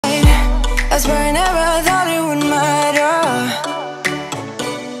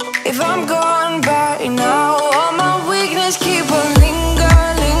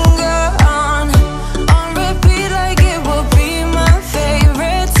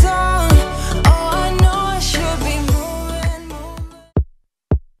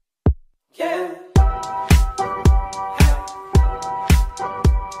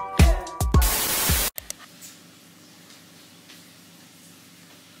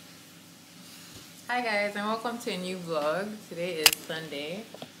Hi guys, and welcome to a new vlog. Today is Sunday.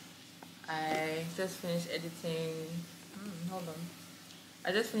 I just finished editing. Hold on.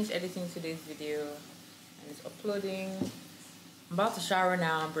 I just finished editing today's video and it's uploading. I'm about to shower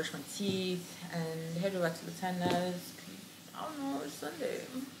now and brush my teeth and head over to the Tanner's. I don't know, it's Sunday.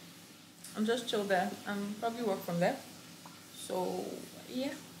 I'm just chill there. Probably work from there. So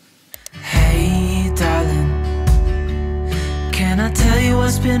yeah. Hey darling, can I tell you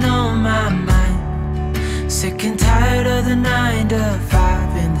what's been on my mind? Sick and tired of the 9 to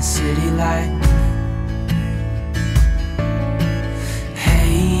 5 in the city life.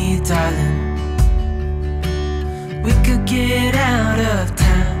 Hey darling, we could get out of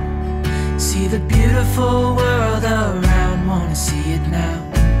town, see the beautiful world around, wanna see it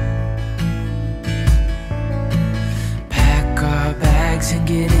now. Pack our bags and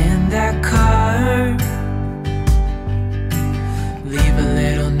get in that car, leave a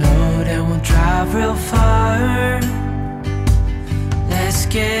little note and we'll drive real far. Let's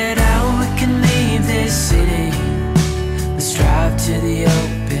get out, we can leave this city. Let's drive to the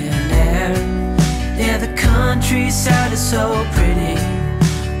open air. Yeah, the countryside is so pretty,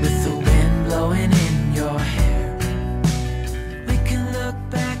 with the wind blowing in your hair. We can look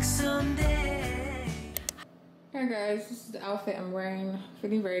back someday. Hey guys, this is the outfit I'm wearing.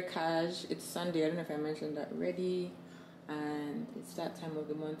 Feeling very cash. It's Sunday. I don't know if I mentioned that already. And it's that time of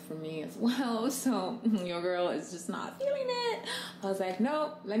the month for me as well, so your girl is just not feeling it. I was like,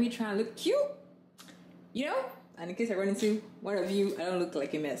 no, let me try and look cute, you know, and in case I run into one of you, I don't look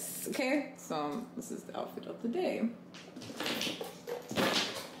like a mess, okay? So this is the outfit of the day.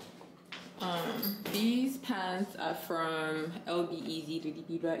 These pants are from LB Easy,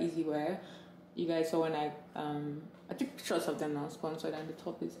 the Easy Wear. You guys saw when I took pictures of them now, sponsored, and the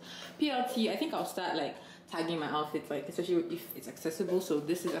top is PLT. I think I'll start like tagging my outfits, like especially if it's accessible. So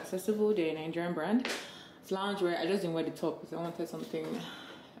this is accessible. They're a Nigerian brand. It's loungewear. I just didn't wear the top because I wanted something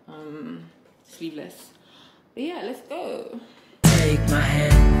sleeveless. But yeah, let's go. Take my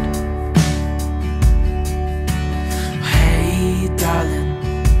hand. Hey darling,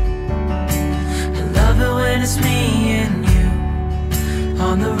 I love it when it's me and you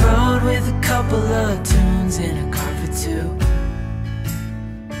on the road with a couple of tunes in a car for two.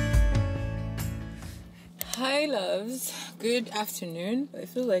 Hi loves, good afternoon. I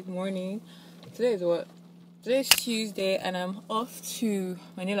feel like morning. Today is what? Today's Tuesday and I'm off to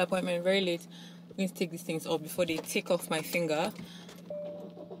my nail appointment very late. I'm going to take these things off before they take off my finger.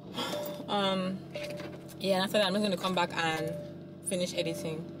 Yeah, and after that I'm just going to come back and finish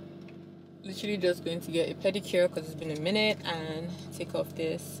editing. Literally just going to get a pedicure because it's been a minute and take off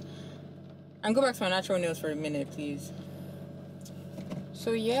this and go back to my natural nails for a minute, please.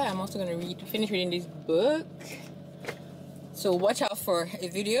 So yeah, I'm also gonna finish reading this book. So watch out for a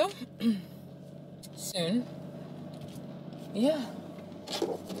video soon. Yeah.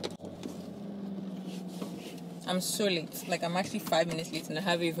 I'm so late. Like I'm actually 5 minutes late and I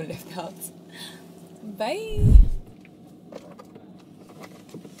haven't even left the house. Bye.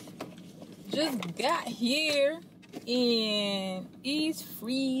 Just got here and it's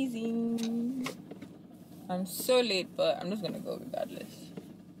freezing. I'm so late, but I'm just gonna go regardless.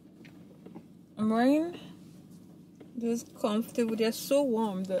 I'm wearing this comfortable, they're so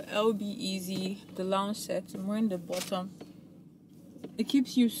warm, the LB Easy, the lounge set. I'm wearing the bottom. It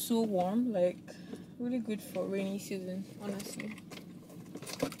keeps you so warm, like really good for rainy season, honestly.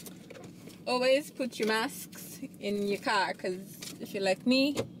 Always put your masks in your car, because if you're like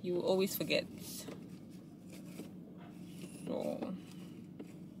me, you will always forget. So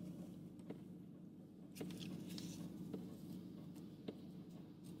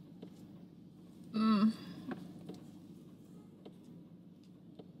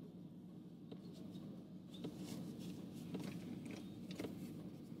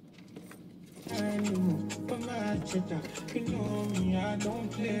you know me, I don't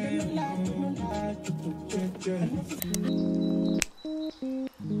play.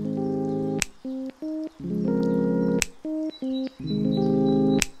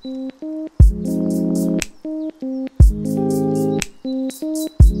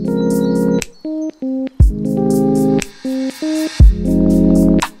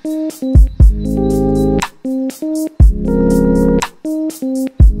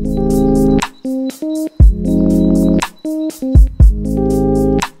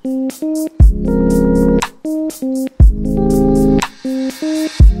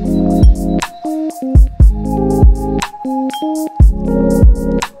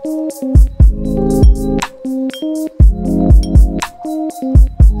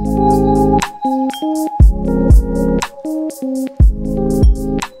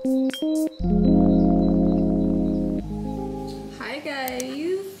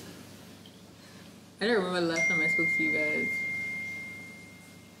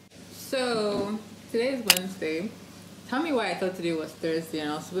 thought today was Thursday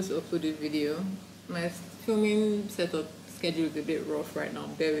and I was supposed to upload a video. My filming setup schedule is a bit rough right now,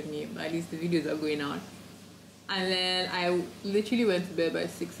 bear with me, but at least the videos are going out. And then I literally went to bed by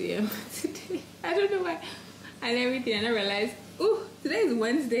 6 a.m. today. I don't know why. And everything, and I realized, oh, today is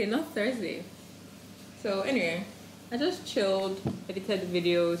Wednesday, not Thursday. So anyway, I just chilled, edited the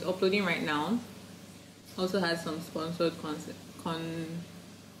videos, uploading right now. Also had some sponsored content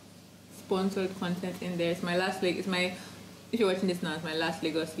in there. It's my last leg. If you're watching this now, it's my last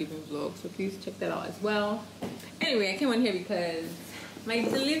LagosLiving vlog, so please check that out as well. Anyway, I came on here because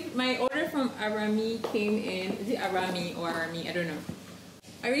my order from Arami came in. Is it Arami or Arami? I don't know.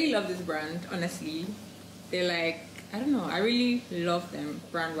 I really love this brand, honestly. They're like, I don't know, I really love them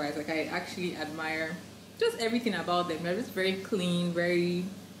brand wise. Like, I actually admire just everything about them. They're just very clean, very,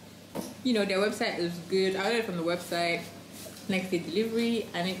 you know, their website is good. I ordered it from the website, next day delivery,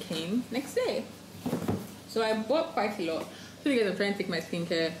 and it came next day. So I bought quite a lot. So because I'm trying to take my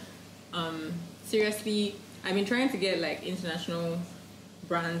skincare seriously. I've been trying to get like international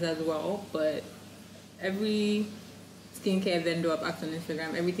brands as well, but every skincare vendor I've asked on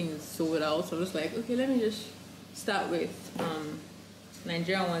Instagram, everything is sold out. So I was like, okay, let me just start with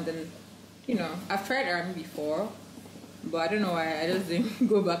Nigerian ones. And you know, I've tried Army before, but I don't know why I just didn't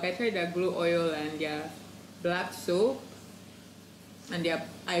go back. I tried their glow oil and their black soap and their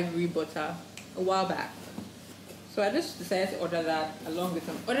ivory butter a while back. So I just decided to order that along with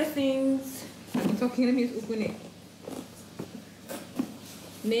some other things. I've been talking, let me just open it.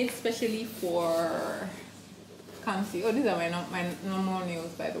 Made specially for Kamsi. Oh, these are my normal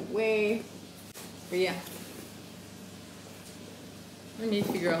nails, by the way. But yeah. Let me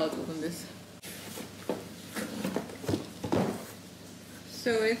figure out how to open this.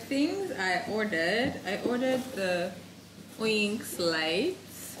 So the things I ordered the Oinks lights.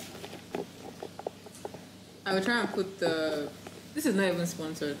 I will try and put the, this is not even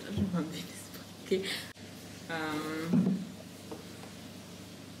sponsored. I don't want to be this, okay.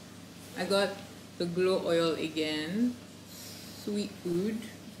 I got the glow oil again, sweet food,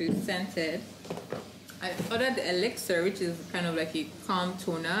 so it's scented. I ordered the elixir, which is kind of like a calm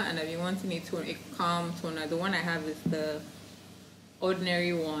toner, and I've been wanting a calm toner. The one I have is the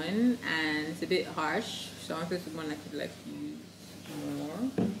ordinary one, and it's a bit harsh, so I wanted one I could like use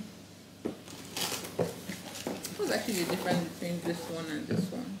more. What's actually the difference between this one and this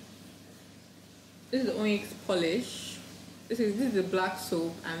one? This is the Onyx polish. This is the black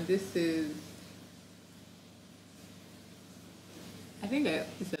soap, and this is, I think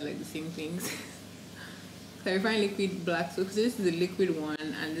these are like the same things. Clarifying liquid black soap. So this is the liquid one,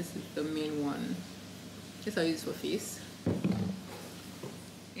 and this is the main one. Just I'll use for face.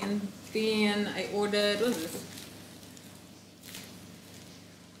 And then I ordered, what is this?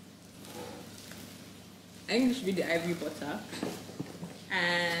 I think this should be the ivory butter.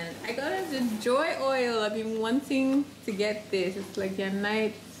 And I got the joy oil. I've been wanting to get this. It's like your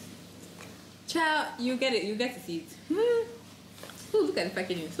night. Child, you get it. You get to see it. Oh, look at the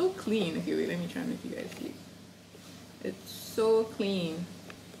packaging. It's so clean. Okay, wait, let me try and make you guys see. It's so clean.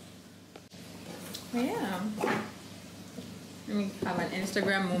 But yeah. Let me have an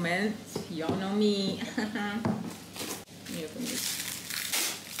Instagram moment. Y'all know me. Let me open this.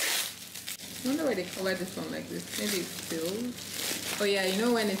 I wonder why they cover this one like this. Maybe it's filled. Oh yeah, you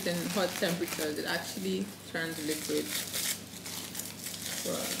know when it's in hot temperatures, it actually turns liquid.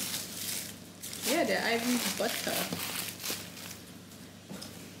 Wow. Yeah, the ivory butter.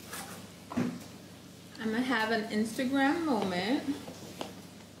 I'm gonna have an Instagram moment.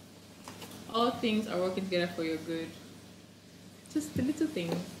 All things are working together for your good. Just the little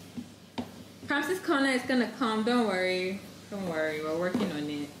things. Kamsi's corner is gonna come. Don't worry. Don't worry. We're working on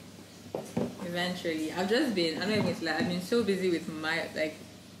it. Eventually. I've just been, I don't even lie, I've been so busy with my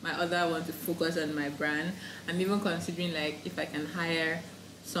other one to focus on my brand. I'm even considering like if I can hire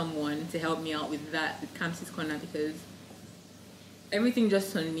someone to help me out with that, with Kamsi's corner, because everything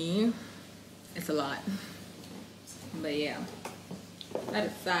just on me, it's a lot. But yeah, that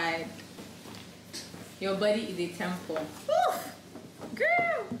aside, your body is a temple. Woo!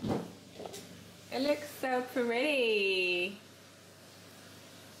 Girl! It looks so pretty.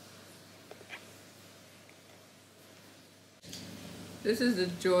 This is the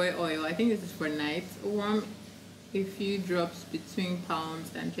Joy Oil. I think this is for nights. Warm a few drops between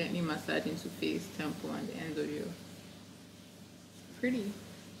palms and gently massage into face, temple, and the ends of your. Pretty.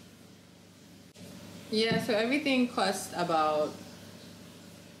 Yeah, so everything cost about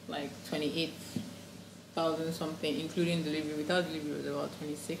like 28,000 something, including delivery. Without delivery, it was about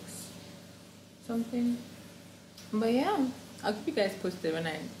 26 something. But yeah, I'll keep you guys posted when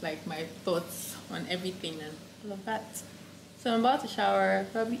I like my thoughts on everything and all of that. So I'm about to shower,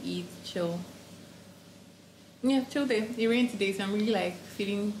 probably eat, chill. Yeah, chill day. It rained today, so I'm really like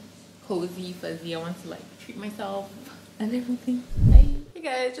feeling cozy, fuzzy. I want to like treat myself and everything. Hey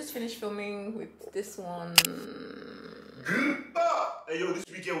guys, just finished filming with this one. Hey yo, this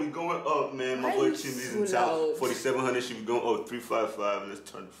weekend we going up, man. My boy Chimmy's in town. 4700. She be going up 355.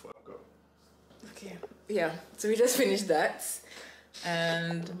 Let's turn the fuck up. Okay, yeah. So we just finished that,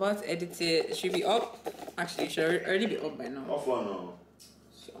 and about to edit it. It should be up. Actually, it should already be up by now. How far now?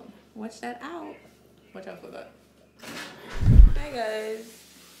 So watch that out. Watch out for that. Hi guys.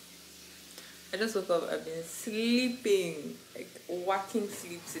 I just woke up. I've been sleeping, like walking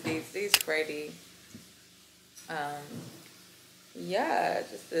sleep today. Today is Friday. Yeah,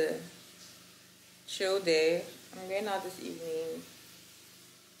 just a chill day. I'm going out this evening.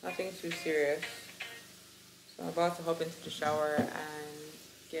 Nothing too serious. So I'm about to hop into the shower and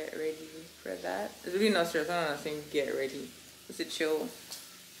get ready for that. It's really not serious. I'm not saying get ready. It's a chill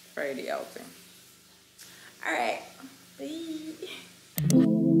Friday outing. Alright. Bye.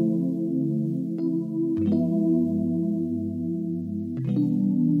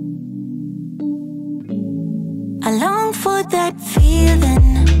 I long for that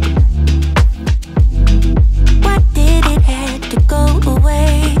feeling. Why did it have to go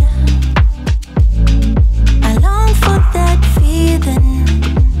away? I long for that feeling.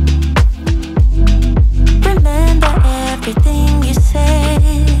 Remember everything you said.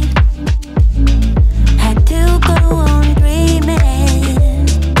 Had to go on dreaming,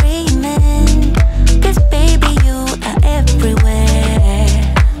 dreaming. 'Cause baby you are everywhere.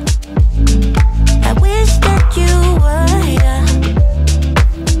 I wish that you were here,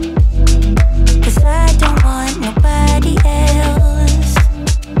 'cause I don't want nobody else.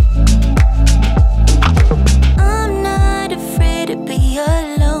 I'm not afraid to be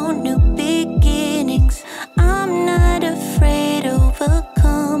alone, new beginnings. I'm not afraid to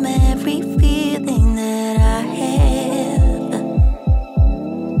overcome every feeling that I have.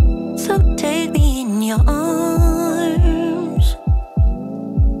 So take me in your arms.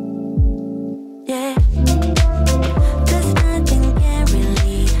 Yeah, 'cause nothing can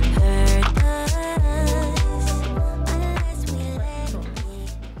really hurt us unless we let it.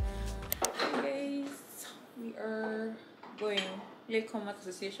 Hi guys. We are going Lake Combat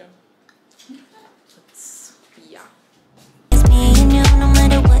Association. Yeah. It's me and you no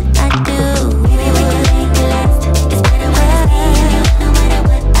matter what I do. Baby, we can make it last. It's better when it's me and you no matter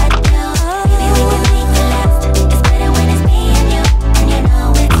what I do. Baby, we can make it last. It's better when it's me and you know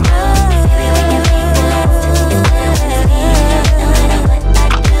it's true. Baby, we can make it last. It's better when it's me and you no matter what I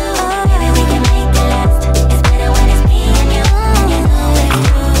do. Baby, we can make it last. It's better when it's me and you know it's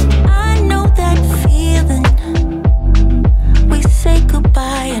true. I know that feeling. We say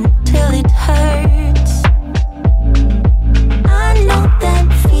goodbye until it hurts. I know that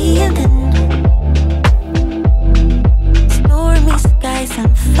feeling. Stormy skies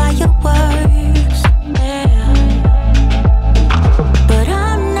and fireworks, yeah. But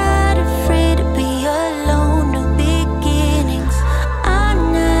I'm not afraid to be alone, new beginnings. I'm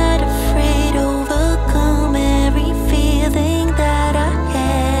not afraid to overcome every feeling that I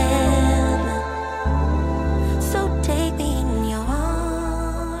have. So take me in your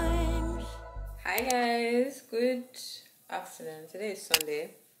arms. Hi guys. Good afternoon. Today is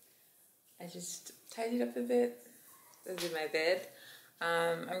Sunday. I just tidied up a bit. This is my bed.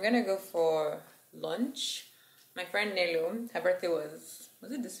 I'm gonna go for lunch. My friend Nelu, her birthday was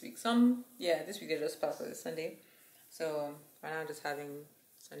it this week? This week they just passed. It's Sunday. So right now I'm just having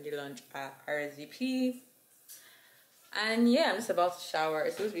Sunday lunch at RSVP. And yeah, I'm just about to shower.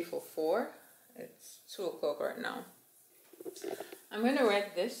 It's supposed to be for 4. It's 2 o'clock right now. I'm gonna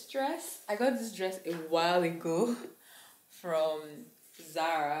wear this dress. I got this dress a while ago from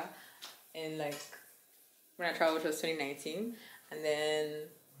Zara in like when I traveled, which was 2019. And then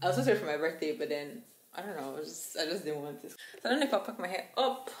I was supposed to wear it for my birthday, but then I don't know, I just didn't want this. So I don't know if I'll pack my hair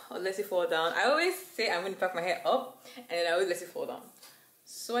up or let it fall down. I always say I'm gonna pack my hair up and then I always let it fall down.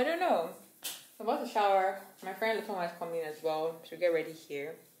 So I don't know. I'm about to shower. My friend Little is coming as well. She'll get ready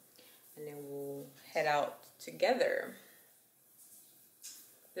here. And then we'll head out together.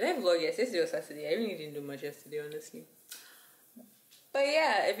 Did I vlog yesterday or Saturday? I really didn't do much yesterday, honestly. But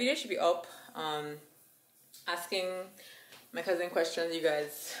yeah, a video should be up asking my cousin questions you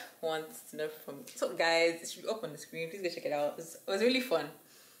guys want to know from me. So guys, it should be up on the screen. Please go check it out. It was really fun.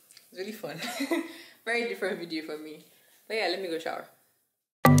 It was really fun. Very different video for me. But yeah, let me go shower.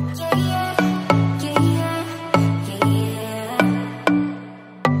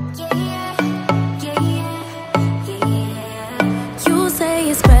 You say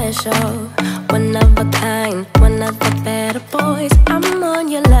it's special, one of a kind, one none of the better boys. I'm on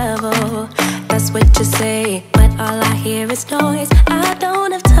your level, that's what you say, but all I hear is noise. I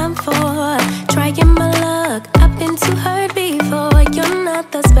don't have time for trying my luck. I've been too hurt before. You're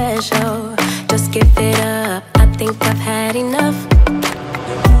not that special, just give it up. I think I've had enough.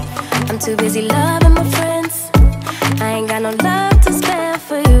 I'm too busy loving my friends. I ain't got no love to spare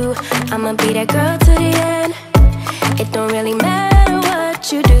for you. I'ma be that girl to the end. It don't really matter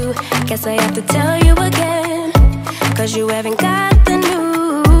what you do. Guess I have to tell you again, cause you haven't got the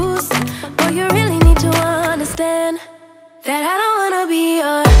news. Boy, you really need to understand that I don't wanna be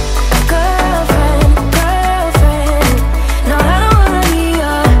your girlfriend, girlfriend. No, I don't wanna be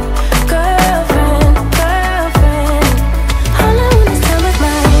your girlfriend, girlfriend. All I want is time with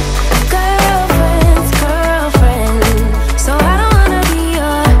my girlfriend's girlfriend. So I don't wanna be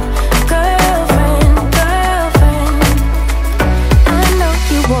your girlfriend, girlfriend. I know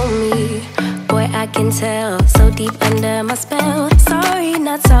you want me, boy, I can tell. So deep under my spell. Sorry,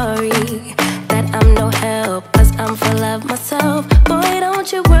 not sorry that I'm no help, cause I'm full of myself. Boy,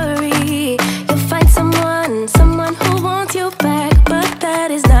 don't you worry, you'll find someone who wants you back, but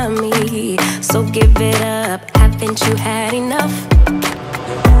that is not me. So give it up, haven't you had enough?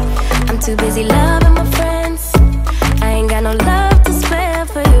 I'm too busy loving my friends. I ain't got no love to spare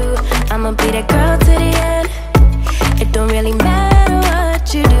for you. I'ma be that girl to the end. It don't really matter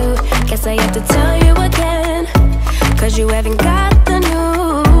what you do. Guess I have to tell you again, cause you haven't got the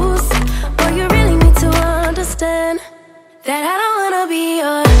news. Boy, you really need to understand that I don't wanna be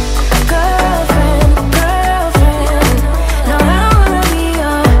your girlfriend, girlfriend. No, I don't wanna be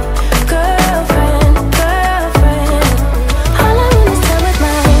your girlfriend, girlfriend. All I want is time with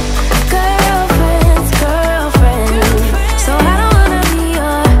my girlfriend's girlfriend. So I don't wanna be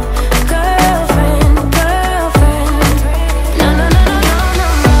your girlfriend, girlfriend. No, no, no, no, no, no,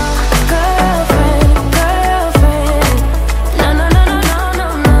 no. Girlfriend, girlfriend. No, no, no, no, no, no,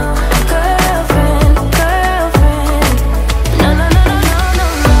 no. Girlfriend, girlfriend. No, no, no, no, no, no,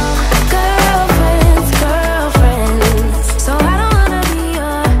 no. Girlfriend's girlfriend. So I don't wanna be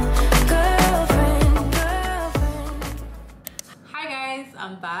your girlfriend, girlfriend. Hi guys,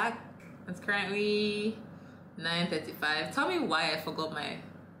 I'm back. It's currently 9:35. Tell me why I forgot my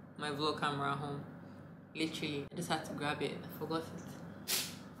vlog camera at home. Literally, I just had to grab it. I forgot it.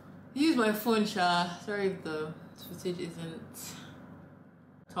 Use my phone, Sha. Sorry if the footage isn't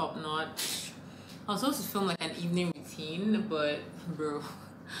top notch. I was supposed to film like an evening routine, but bro,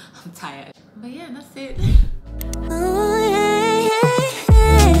 I'm tired. But yeah, that's it. Oh, yeah,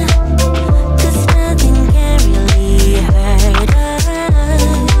 yeah, yeah. 'Cause nothing can really hurt us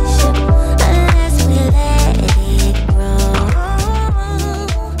unless we let it grow.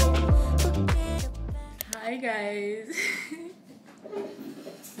 Hi guys.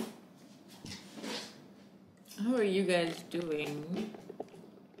 How are you guys doing?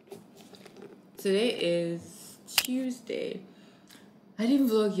 Today is Tuesday. I didn't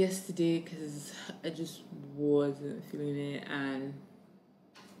vlog yesterday because I just wasn't feeling it, and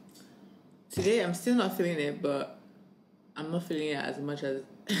today I'm still not feeling it, but I'm not feeling it as much as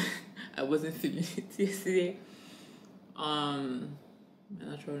I wasn't feeling it yesterday. My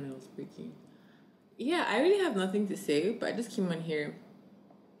natural nail was breaking. Yeah, I really have nothing to say, but I just came on here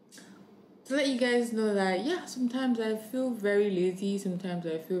to let you guys know that yeah, sometimes I feel very lazy, sometimes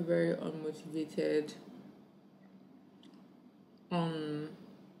I feel very unmotivated.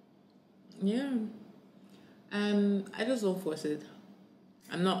 Yeah, and I just don't force it.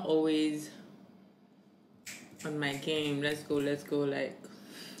 I'm not always on my game. Let's go. Like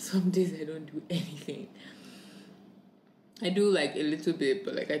some days I don't do anything. I do like a little bit,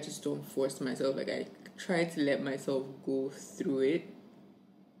 but like I just don't force myself. Like I try to let myself go through it,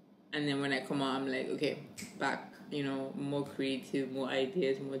 and then when I come out, I'm like, okay, back. You know, more creative, more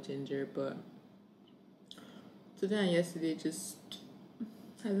ideas, more ginger. But today and yesterday just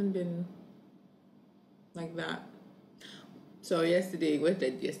hasn't been like that. So yesterday, what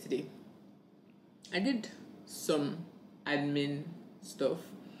did I do yesterday? I did some admin stuff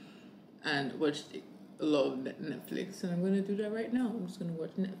and watched a lot of Netflix, and I'm gonna do that right now. I'm just gonna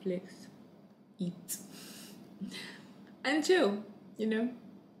watch Netflix, eat, and chill, you know?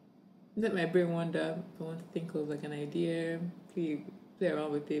 Let my brain wander. If I want to think of like an idea, play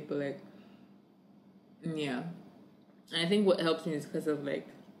around with it, but like, yeah. And I think what helps me is because of like,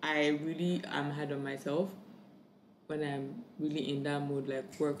 I really am hard on myself when I'm really in that mood,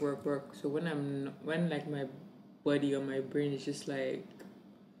 like work. So when like my body or my brain is just like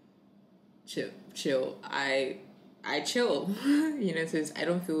chill, I chill, you know. So I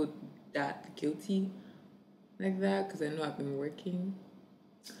don't feel that guilty like that because I know I've been working.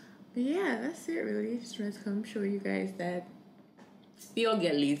 But yeah, that's it really. Just wanted to come show you guys that we all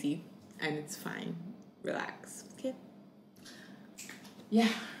get lazy and it's fine. Relax. Okay. Yeah.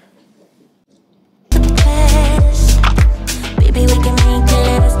 Baby, we can make it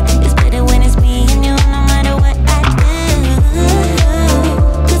last. It's better when it's me and you, no matter what I do.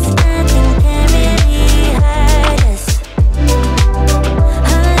 'Cause nothing can really hurt us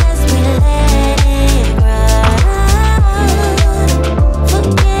unless we let it run.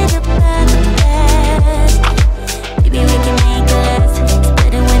 Forget about the past. Baby, we can make it last. It's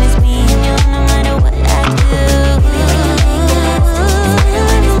better when it's me and you, no matter what I do. Baby, we can make it last. It's better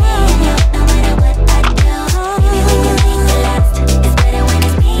when it's me and you, no matter what I do. Baby, we can make it last. It's better when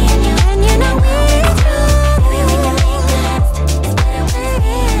it's me and you, and you know it's true. Baby, we can make it last. It's better when it's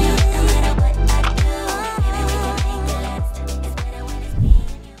me and you, no matter what I do. Baby, we can make it last. It's better when it's me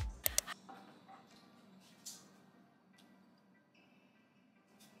and you.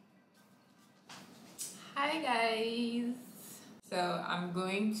 Hi guys. So I'm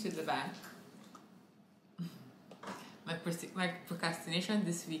going to the bank. My procrastination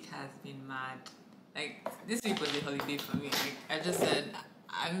this week has been mad. Like this week was a holiday for me. Like I just said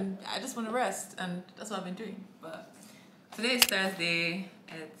I just want to rest, and that's what I've been doing. But today is Thursday.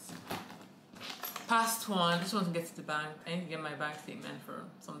 It's past 1. I just want to get to the bank. I need to get my bank statement for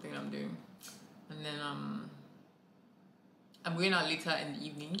something I'm doing, and then I'm going out later in the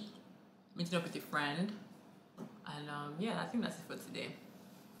evening, meeting up with a friend, and yeah, I think that's it for today.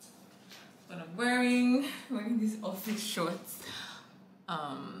 What I'm wearing these office shorts.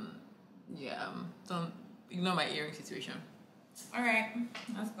 Yeah, don't ignore my earring situation. All right,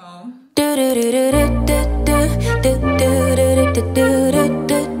 let's go.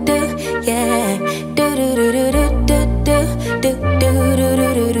 Yeah.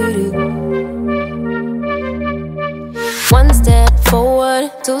 One step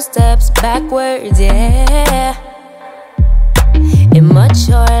forward, 2 steps backwards, yeah.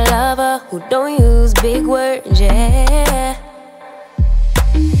 Immature lover who don't use big words, yeah.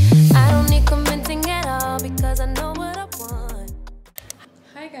 I don't need convincing at all because I know what I want.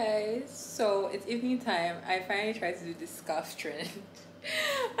 Hi guys, so it's evening time. I finally tried to do this scarf trend.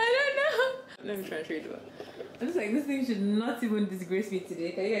 I don't know. Let me try and show you. I'm just like, this thing should not even disgrace me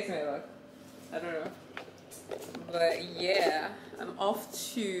today. Can you guys see my back? I don't know. But yeah, I'm off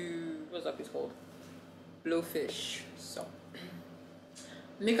to, what's that place called? Blowfish. So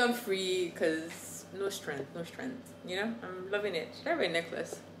makeup free because no strength. You know, I'm loving it. Should I wear a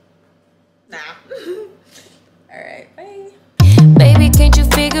necklace? Nah. Alright, bye. Baby, can't you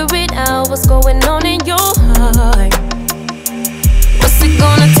figure it out? What's going on in your heart? What's it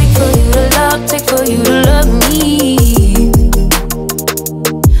gonna take for you to love? Take for you to love me?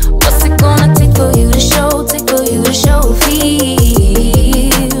 What's it gonna take for you to show? Take for you to show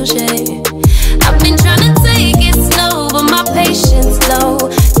feels, yeah. I've been trying to take it slow, but my patience low.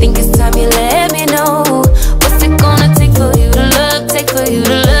 Think it's time you let me know. What's it gonna take for you to love? Take for you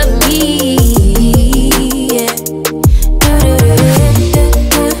to love me? Yeah.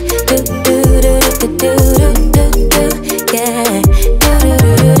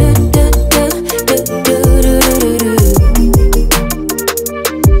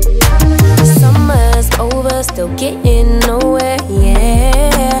 Summer's over, still getting nowhere,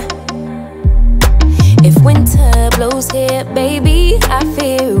 yeah. If winter blows here, baby, I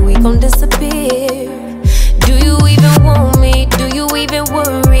fear we gon' disappear. Do you even want me? Do you even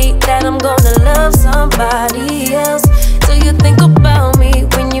worry that I'm gonna love somebody else? Do you think about me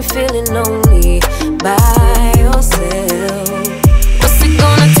when you're feeling lonely by yourself? What's it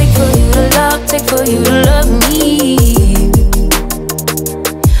gonna take for you to love? Take for you to love me?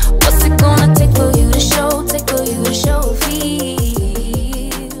 What's it gonna take for you to show? Take for you to show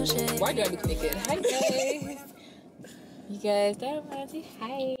feels, yeah. Why do I look naked? Hi guys. You guys, don't want to say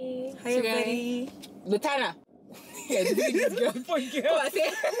hi. Hi everybody. Lutana. Yeah, this girl.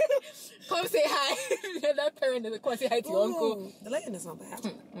 Come say hi. That parent is come say hi to your uncle. The lighting is not bad.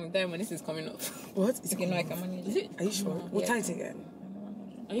 Diamond, this is coming up. What? It's okay, no, I can manage. Is it? Are you sure? We'll tie it again.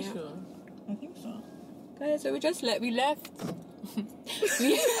 Are you sure? I think so. Guys, so we left. we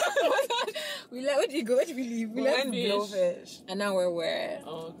left. Where did you go? Where did we leave? We left Blowfish. And now we're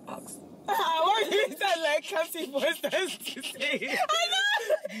Oh, Ox. Why do you sound like Kamsi posters to say?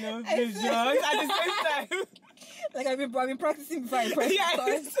 I know. No, the jokes at the same time. like I've been practicing before I press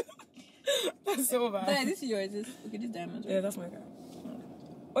Yes. That's so bad. But this is yours. Okay, this diamond. Yeah, that's my guy.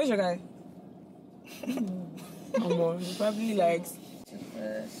 Where's your guy? Come on, you probably like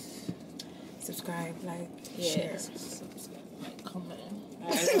subscribe, like, share. Subscribe, like, comment.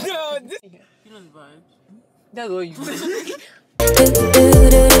 No, this. You know the vibes. That's all you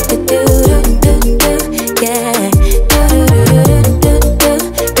do.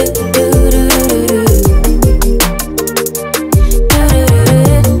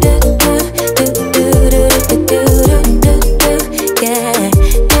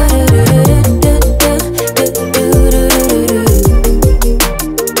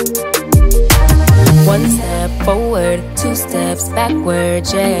 One step forward, two steps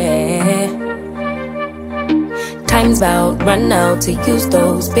backwards, yeah. Time's about run out to use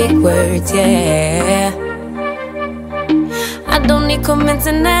those big words, yeah. I don't need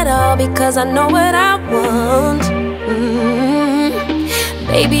convincing at all because I know what I want.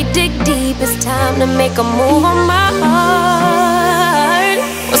 Baby, dig deep, it's time to make a move on my heart.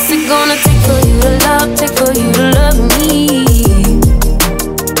 What's it gonna take for you to love me?